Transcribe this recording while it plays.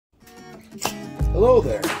Hello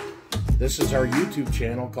there. This is our YouTube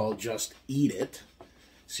channel called Just Eat It.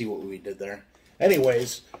 See what we did there.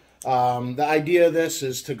 Anyways, the idea of this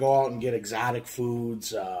is to go out and get exotic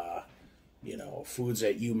foods, you know, foods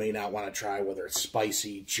that you may not want to try, whether it's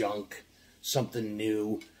spicy, junk, something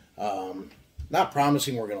new. Not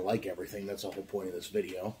promising we're going to like everything. That's the whole point of this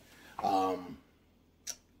video.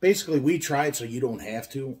 Basically, we tried so you don't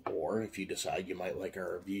have to, or if you decide you might like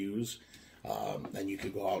our reviews, then you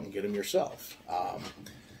could go out and get them yourself.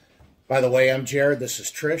 By the way, I'm Jared. This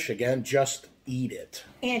is Trish. Again, Just Eat It.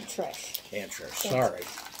 And Trish. And Trish. Sorry.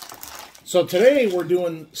 So today we're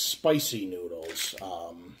doing spicy noodles.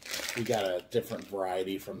 We got a different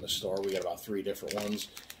variety from the store. We got about 3 different ones.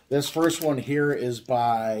 This first one here is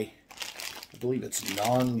by, I believe it's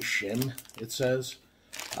Nong Shin, it says.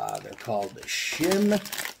 They're called Shin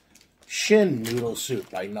Noodle Soup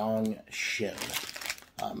by Nong Shin.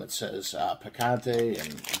 It says picante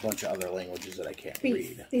and a bunch of other languages that I can't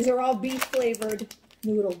read. These are all beef-flavored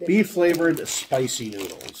noodle dishes. Beef-flavored spicy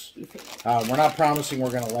noodles. We're not promising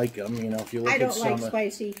we're going to like them. You know, if you look at some... I don't like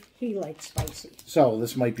spicy. He likes spicy. So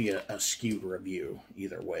this might be a skewed review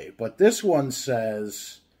either way. But this one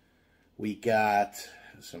says we got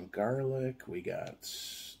some garlic. We got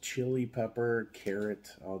chili pepper,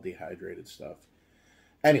 carrot, all dehydrated stuff.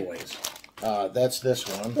 Anyways, that's this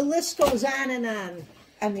one. The list goes on and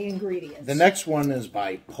on the ingredients. The next one is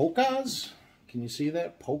by Pokas. Can you see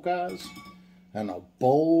that? Pokas. And a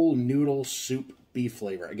bowl noodle soup beef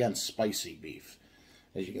flavor. Again, spicy beef.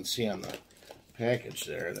 As you can see on the package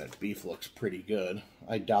there, that beef looks pretty good.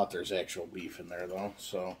 I doubt there's actual beef in there, though.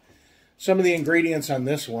 So, some of the ingredients on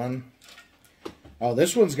this one. Oh,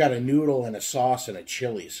 this one's got a noodle and a sauce and a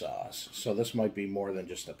chili sauce. So, this might be more than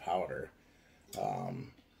just a powder.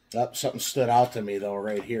 Something stood out to me, though,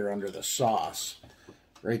 right here under the sauce.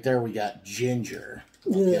 Right there, we got ginger.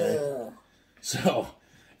 Okay? Yeah. So,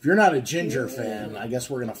 if you're not a ginger fan, I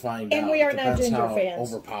guess we're going to find out. And we are not ginger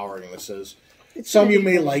fans. Overpowering this is. Some of you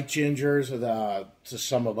may like gingers. To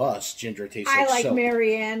some of us, ginger tastes like soap. I like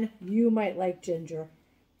Marianne. You might like ginger.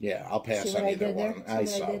 Yeah, I'll pass on either one. I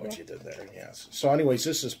saw what you did there, yes. So anyways,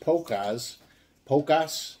 this is Pokas,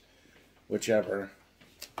 whichever,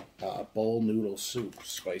 bowl noodle soup,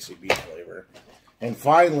 spicy beef flavor. And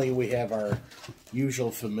finally, we have our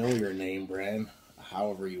usual familiar name brand,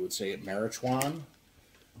 however you would say it, Marichuan,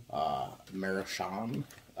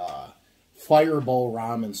 Fireball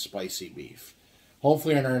Ramen Spicy Beef.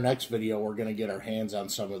 Hopefully in our next video, we're going to get our hands on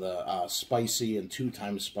some of the spicy and 2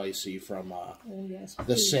 times spicy from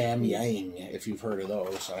the Sam Yang, if you've heard of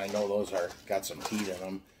those. And I know those got some heat in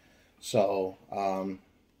them. So, a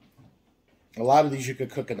lot of these you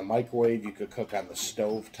could cook in the microwave. You could cook on the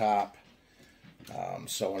stove top,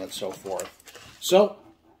 so on and so forth. So,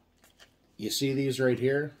 you see these right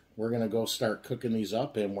here? We're going to go start cooking these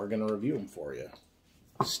up, and we're going to review them for you.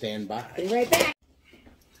 Stand by. Be right back.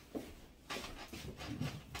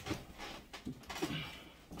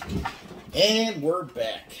 And we're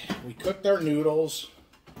back. We cooked our noodles.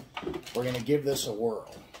 We're going to give this a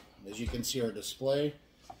whirl. As you can see our display,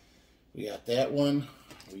 we got that one.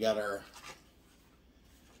 We got our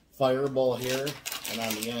fireball here. And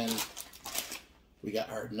on the end, we got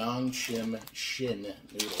our Nong Shin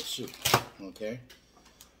noodle soup. Okay?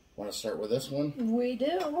 Want to start with this one? We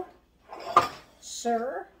do.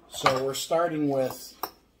 Sir? So we're starting with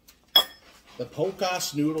the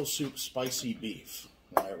Pokas noodle soup spicy beef.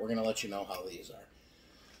 All right, we're going to let you know how these are.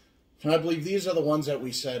 And I believe these are the ones that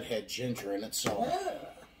we said had ginger in it, so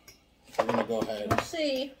we're going to go ahead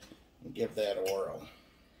and give that a whirl.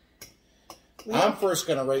 I'm first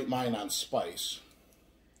going to rate mine on spice.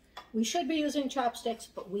 We should be using chopsticks,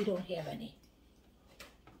 but we don't have any.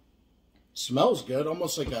 Smells good,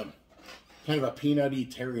 almost like a kind of a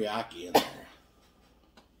peanutty teriyaki in there.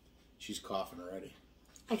 She's coughing already.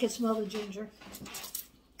 I can smell the ginger,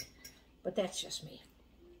 but that's just me.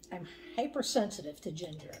 I'm hypersensitive to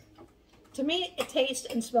ginger. To me, it tastes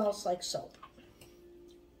and smells like soap.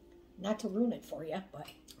 Not to ruin it for you, but...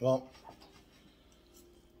 Well,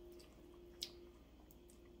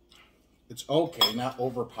 it's okay, not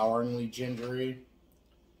overpoweringly gingery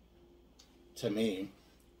to me.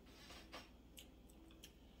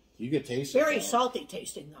 You could taste it. Very salty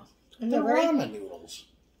tasting, though. They're ramen noodles.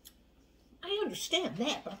 I understand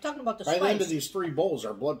that, but I'm talking about the spice. By the end of these 3 bowls,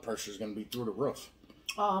 our blood pressure is going to be through the roof.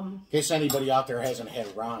 In case anybody out there hasn't had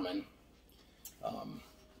ramen.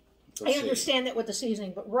 I understand that with the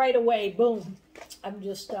seasoning, but right away, boom, I'm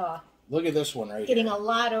just look at this one right getting here. A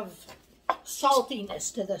lot of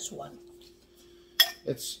saltiness to this one.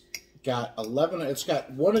 It's got 11. It's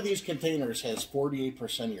got one of these containers has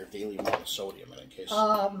 48% of your daily amount of sodium in it, in case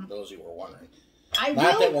those of you were wondering.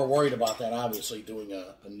 Not that we're worried about that, obviously, doing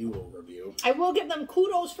a noodle review. I will give them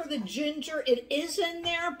kudos for the ginger. It is in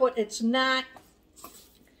there, but it's not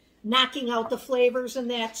knocking out the flavors in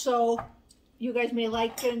that. So you guys may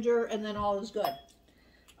like ginger, and then all is good.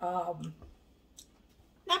 Not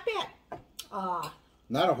bad.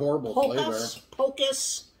 Not a horrible flavor.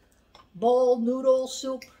 Pocus, bowl, noodle,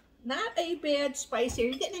 soup. Not a bad spicy. Are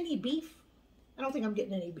you getting any beef? I don't think I'm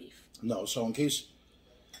getting any beef. No, so in case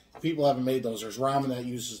people haven't made those, there's ramen that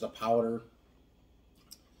uses the powder.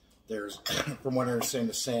 There's, from what I understand,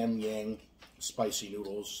 the Samyang spicy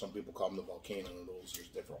noodles. Some people call them the volcano noodles. There's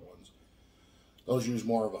different ones. Those use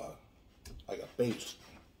more of a base.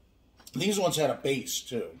 These ones had a base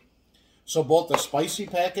too. So both the spicy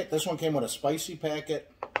packet, this one came with a spicy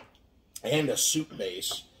packet and a soup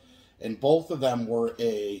base, and both of them were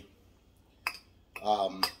a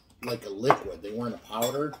like a liquid. They weren't a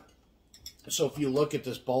powder. So if you look at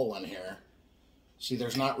this bowl in here, see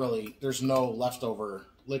there's no leftover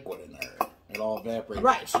liquid in there. It all evaporated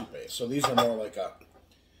in the soup base. So these are more like a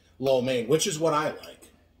lo mein, which is what I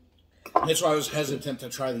like. That's why I was hesitant to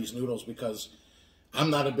try these noodles, because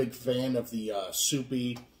I'm not a big fan of the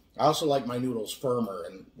soupy. I also like my noodles firmer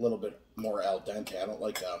and a little bit more al dente. I don't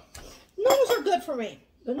like... Noodles are good for me.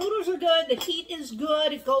 The noodles are good. The heat is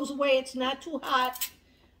good. It goes away. It's not too hot.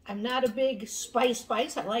 I'm not a big spice. I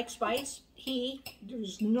like spice.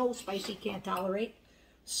 There's no spice he can't tolerate.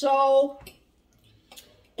 So,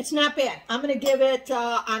 it's not bad. I'm going to give it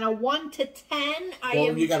on a 1 to 10.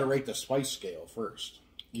 Well, you got to rate the spice scale first.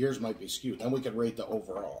 Yours might be skewed. Then we could rate the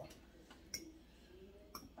overall.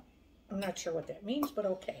 I'm not sure what that means, but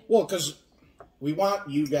okay. Well, because we want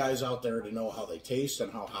you guys out there to know how they taste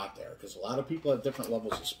and how hot they are, because a lot of people have different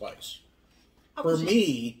levels of spice. For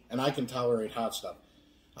me, and I can tolerate hot stuff,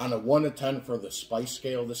 on a 1 to 10 for the spice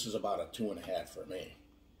scale, this is about a 2.5 for me.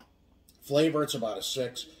 Flavor, it's about a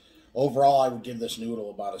 6. Overall, I would give this noodle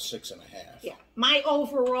about a 6.5. Yeah, my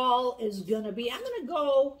overall is going to be, I'm going to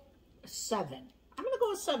go a 7. I'm going to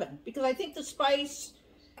go a 7, because I think the spice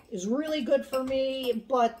is really good for me,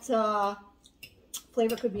 but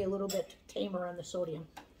flavor could be a little bit tamer on the sodium.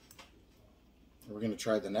 We're going to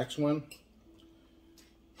try the next one.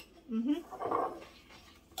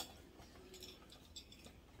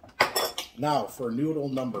 Now, for noodle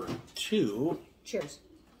number 2. Cheers.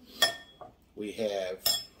 We have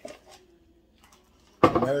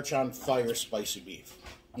American Fire Spicy Beef.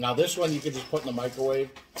 Now, this one you could just put in the microwave.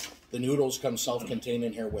 The noodles come self-contained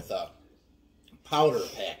in here with a powder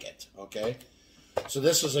packet, okay? So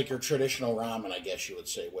this is like your traditional ramen, I guess you would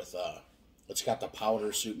say, with it's got the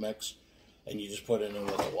powder soup mix, and you just put it in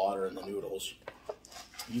with the water and the noodles.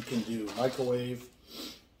 You can do microwave,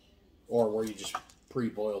 or where you just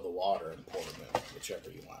pre-boil the water and pour them in, whichever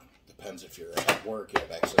you want. Depends if you're at work, you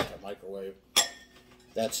have access to a microwave.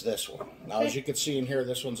 That's this one. Now, as you can see in here,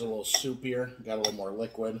 this one's a little soupier, got a little more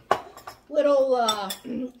liquid. Little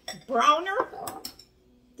browner.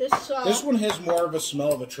 This one has more of a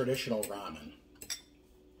smell of a traditional ramen.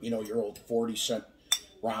 You know, your old 40-cent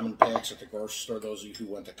ramen packs at the grocery store, those of you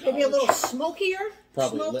who went to college. Maybe a little smokier?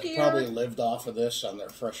 Probably lived off of this on their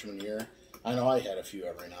freshman year. I know I had a few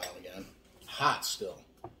every now and again. Hot still.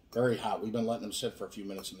 Very hot. We've been letting them sit for a few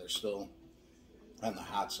minutes and they're still on the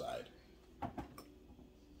hot side.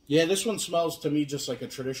 Yeah, this one smells to me just like a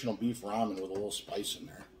traditional beef ramen with a little spice in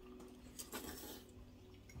there.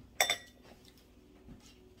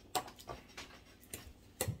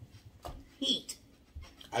 Heat.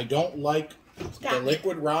 I don't like the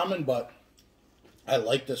liquid ramen, but I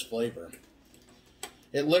like this flavor.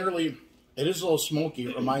 It is a little smoky.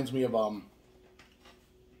 It reminds me of, I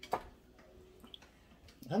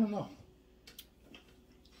don't know.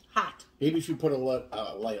 Hot. Maybe if you put a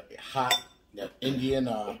like hot Indian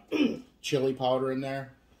chili powder in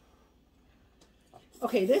there.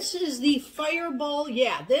 Okay, this is the Fireball.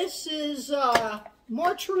 Yeah, this is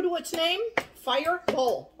more true to its name.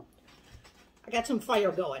 Fireball. I got some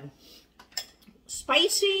fire going.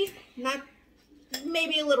 Spicy, not,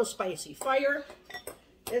 maybe a little spicy. Fire,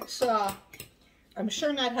 it's, I'm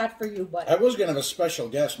sure not hot for you, but... I was going to have a special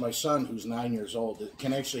guest. My son, who's 9 years old,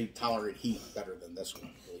 can actually tolerate heat better than this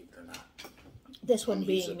one, believe it or not. This one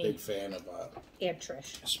being He's a big fan of and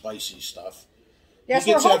Trish. Spicy stuff. Yes,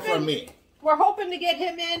 he gets that from me. We're hoping to get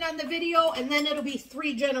him in on the video, and then it'll be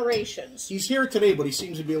 3 generations. He's here today, but he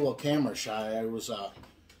seems to be a little camera shy. I was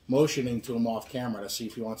motioning to him off camera to see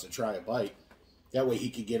if he wants to try a bite. That way he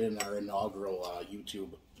could get in our inaugural YouTube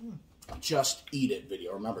Just Eat It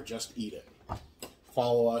video. Remember, Just Eat It.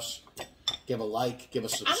 Follow us. Give a like. Give a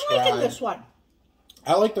subscribe. I'm liking this one.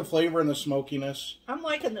 I like the flavor and the smokiness. I'm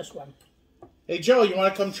liking this one. Hey, Joe, you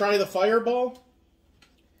want to come try the Fireball?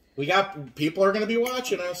 People are going to be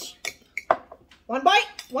watching us. One bite,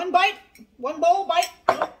 one bowl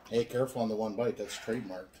bite. Hey, careful on the one bite. That's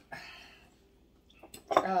trademarked.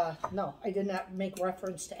 No, I did not make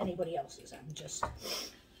reference to anybody else's.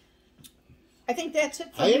 I think that's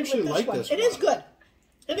it for I me actually with this like one. this It one. is good.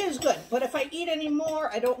 It is good. But if I eat any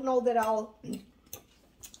more, I don't know that I'll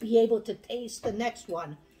be able to taste the next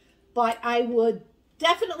one. But I would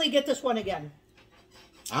definitely get this one again.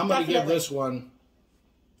 I'm going to give this one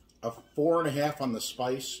a 4.5 on the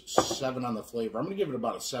spice, 7 on the flavor. I'm going to give it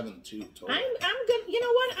about a 7.2 total. I'm good. You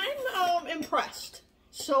know what? I'm impressed.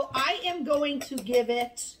 So I am going to give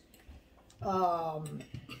it. I'm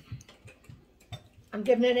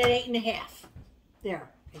giving it an 8.5. There,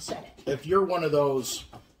 I said it. If you're one of those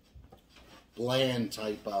bland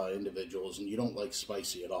type individuals and you don't like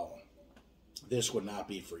spicy at all, this would not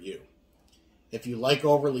be for you. If you like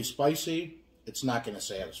overly spicy, it's not going to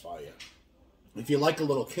satisfy you. If you like a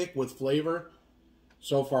little kick with flavor,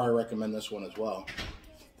 so far I recommend this one as well.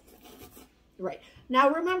 Right. Now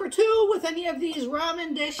remember too, with any of these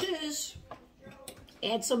ramen dishes,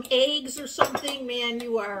 add some eggs or something. Man,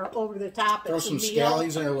 you are over the top. Throw some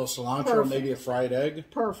scallions in there, a little cilantro, Perfect. Maybe a fried egg.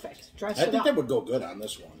 Perfect. Dress I it up. think that would go good on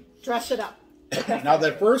this one. Dress it up. Now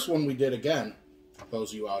that first one we did again,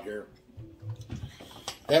 those of you out here,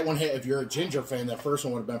 that one, if you're a ginger fan, that first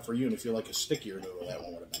one would have been for you. And if you like a stickier noodle, that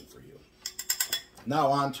one would have been for you. Now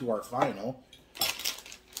on to our final.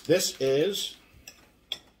 This is,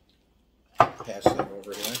 pass that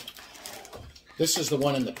over here. This is the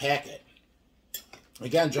one in the packet.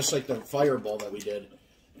 Again, just like the fireball that we did,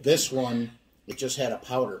 this one, it just had a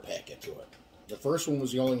powder packet to it. The first one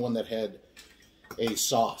was the only one that had a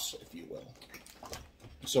sauce, if you will.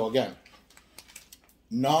 So again,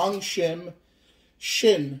 Nong Shin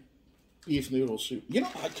beef noodle soup. You know,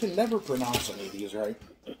 I can never pronounce any of these right.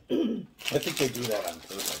 I think they do that on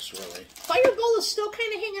purpose, really. Fireball is still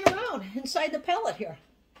kind of hanging around inside the pellet here.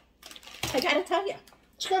 I gotta tell you.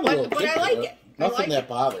 It's got a little But kick I to like it. it. Nothing that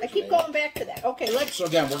bothers I keep me. going back to that. Okay, let's. So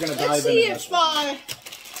again, we're going to dive Let's into see this if one.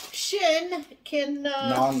 Shin can.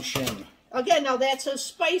 Nong Shin. Again, now that says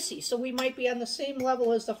spicy, so we might be on the same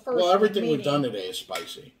level as the first one. Well, everything we've maybe. done today is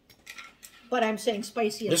spicy. But I'm saying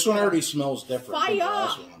spicy. This one already smells different than the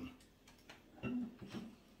last Fire! one.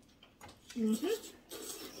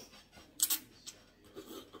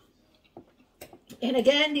 And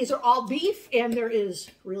again, these are all beef, and there is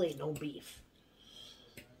really no beef.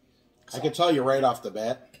 I can tell you right off the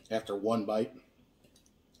bat, after one bite,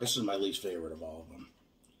 this is my least favorite of all of them.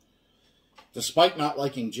 Despite not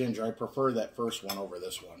liking ginger, I prefer that first one over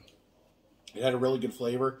this one. It had a really good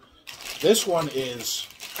flavor. This one is,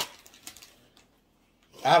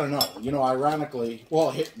 I don't know, you know, ironically,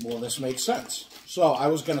 well, this makes sense. So I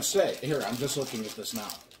was going to say, here, I'm just looking at this now. I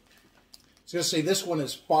was going to say this one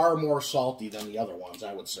is far more salty than the other ones,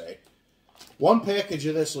 I would say. One package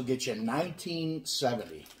of this will get you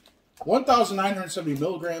 1,970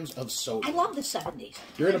 milligrams of I sodium. love the 70s.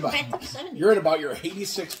 You're at about, Back to the 70s. you're at about your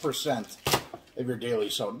 86% of your daily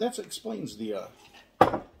sodium. That explains the,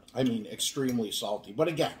 extremely salty. But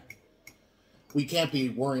again, we can't be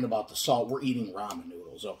worrying about the salt. We're eating ramen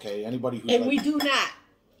noodles, okay? Anybody who's And we do not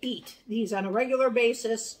eat these on a regular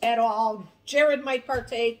basis at all. Jared might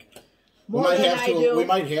partake more than I do. We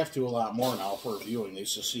might have to a lot more now for reviewing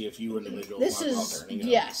these to see if you individuals This want to go out is, there and eat them.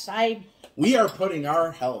 yes, We are putting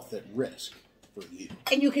our health at risk for you.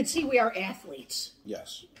 and you can see we are athletes.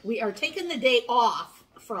 Yes. We are taking the day off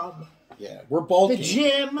from, Yeah, we're bulking. The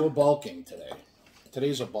gym. We're bulking today.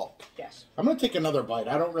 Today's a bulk. yes. I'm going to take another bite.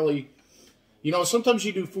 I don't really... You know, sometimes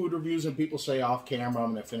you do food reviews and people say off camera,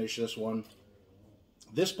 I'm going to finish this one.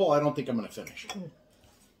 This bowl, I don't think I'm going to finish.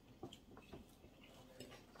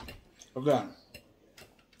 Again,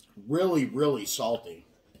 really, really salty.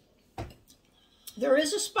 There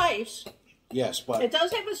is a spice. Yes, but It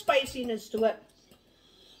does have a spiciness to it.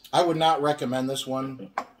 I would not recommend this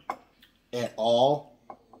one at all.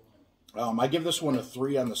 I give this one a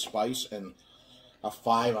 3 on the spice and a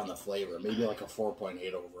 5 on the flavor. Maybe like a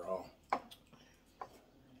 4.8 overall.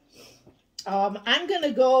 I'm going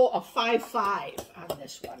to go a 5.5 on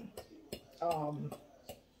this one.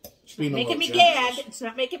 It's being a Making little me generous. gag. It's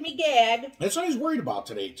not making me gag. That's what I was worried about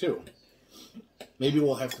today, too. Maybe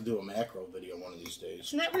we'll have to do a macro video one of these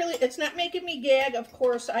days. It's not making me gag. Of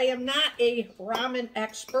course, I am not a ramen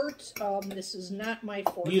expert. This is not my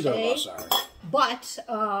forte. Neither of us are. But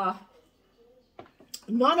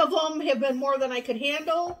none of them have been more than I could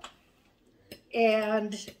handle.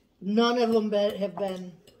 And none of them have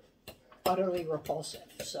been utterly repulsive.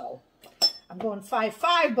 So I'm going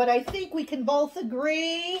 5.5, but I think we can both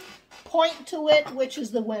agree, point to it, which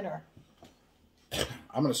is the winner.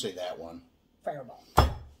 I'm going to say that one. Fireball.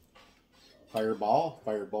 Fireball?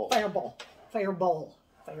 Fireball. Fireball. Fireball.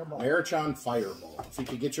 Fireball. Maruchan Fireball. If you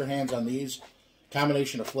could get your hands on these,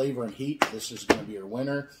 combination of flavor and heat, this is going to be your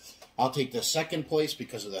winner. I'll take the second place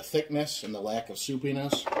because of the thickness and the lack of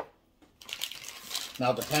soupiness.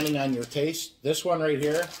 Now, depending on your taste, this one right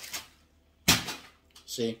here,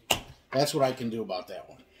 see, that's what I can do about that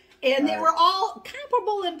one. And they were all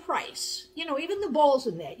comparable in price. You know, even the bowls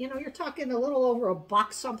in that. You know, you're talking a little over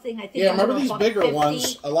 $1 something. I think. Yeah, remember these bigger $1.50.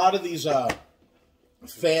 ones? A lot of these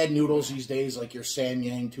fad noodles these days, like your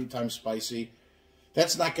Samyang 2x spicy,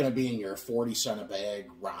 that's not going to be in your 40-cent a bag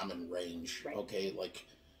ramen range. Right. Okay, like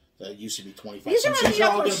that used to be 25 cents. These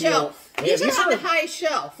are on the upper shelf. These are on the high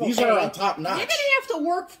shelf. These are on top notch. You're going to have to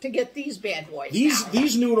work to get these bad boys.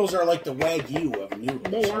 These noodles are like the Wagyu of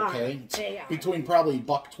noodles. They are. Okay? They are. Between probably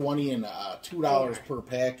 $1.20 and $2 per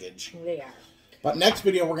package. They are. But next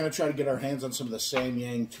video, we're going to try to get our hands on some of the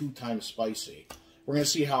Samyang 2x spicy. We're going to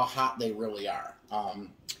see how hot they really are.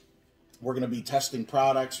 We're going to be testing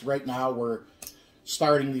products. Right now, we're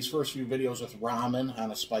starting these first few videos with ramen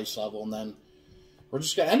on a spice level, and then we're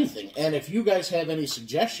just got anything. And if you guys have any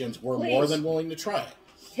suggestions, we're more than willing to try it.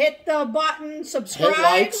 Hit the button, subscribe. Hit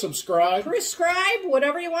like, subscribe. Prescribe,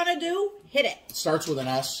 whatever you want to do, hit it. It starts with an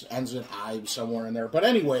S, ends in I somewhere in there. But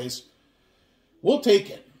anyways, we'll take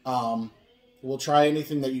it. We'll try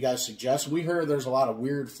anything that you guys suggest. We heard there's a lot of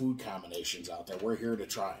weird food combinations out there. We're here to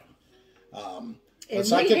try them. Let's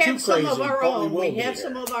not get too crazy, but we will be have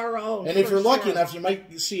some of our own. And if you're lucky enough, you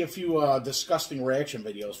might see a few disgusting reaction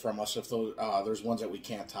videos from us if there's ones that we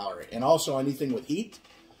can't tolerate. And also anything with heat.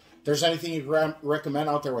 If there's anything you recommend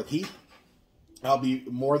out there with heat, I'll be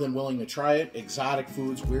more than willing to try it. Exotic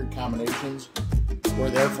foods, weird combinations,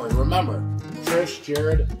 we're there for you. Remember, Trish,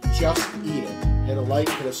 Jared, just eat it. Hit a like,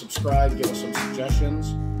 hit a subscribe, give us some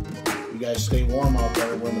suggestions. You guys stay warm out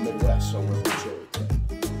there. We're in the Midwest, so we're a little chilly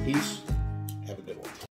today. Peace.